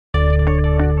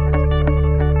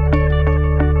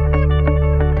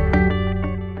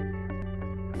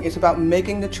It's about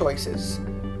making the choices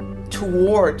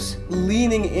towards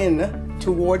leaning in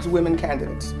towards women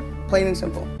candidates. Plain and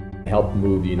simple. Help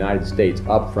move the United States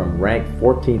up from rank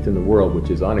 14th in the world,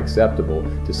 which is unacceptable,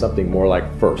 to something more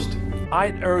like first.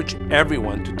 I'd urge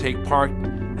everyone to take part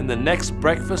in the next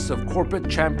Breakfast of Corporate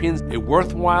Champions, a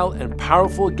worthwhile and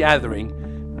powerful gathering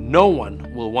no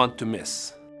one will want to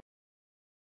miss.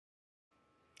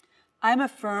 I'm a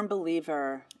firm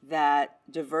believer that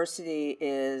diversity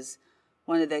is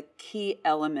one of the key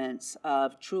elements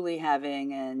of truly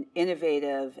having an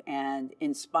innovative and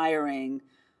inspiring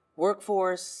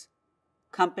workforce,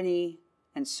 company,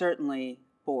 and certainly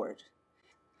board.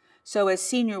 So as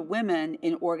senior women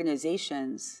in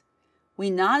organizations, we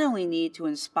not only need to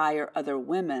inspire other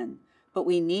women, but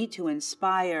we need to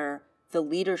inspire the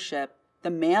leadership, the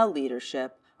male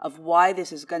leadership, of why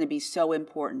this is going to be so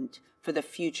important for the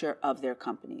future of their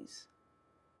companies.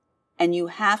 And you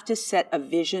have to set a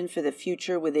vision for the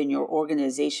future within your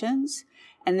organizations,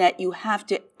 and that you have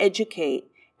to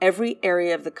educate every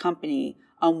area of the company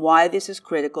on why this is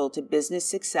critical to business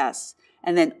success.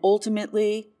 And then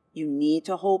ultimately, you need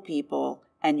to hold people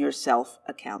and yourself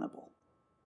accountable.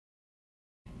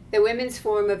 The Women's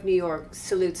Forum of New York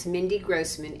salutes Mindy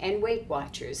Grossman and Weight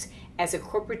Watchers as a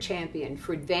corporate champion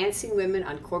for advancing women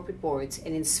on corporate boards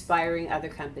and inspiring other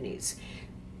companies.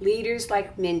 Leaders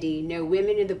like Mindy know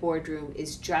women in the boardroom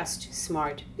is just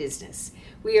smart business.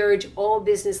 We urge all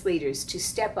business leaders to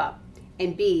step up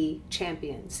and be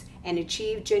champions and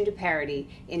achieve gender parity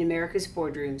in America's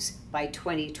boardrooms by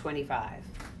 2025.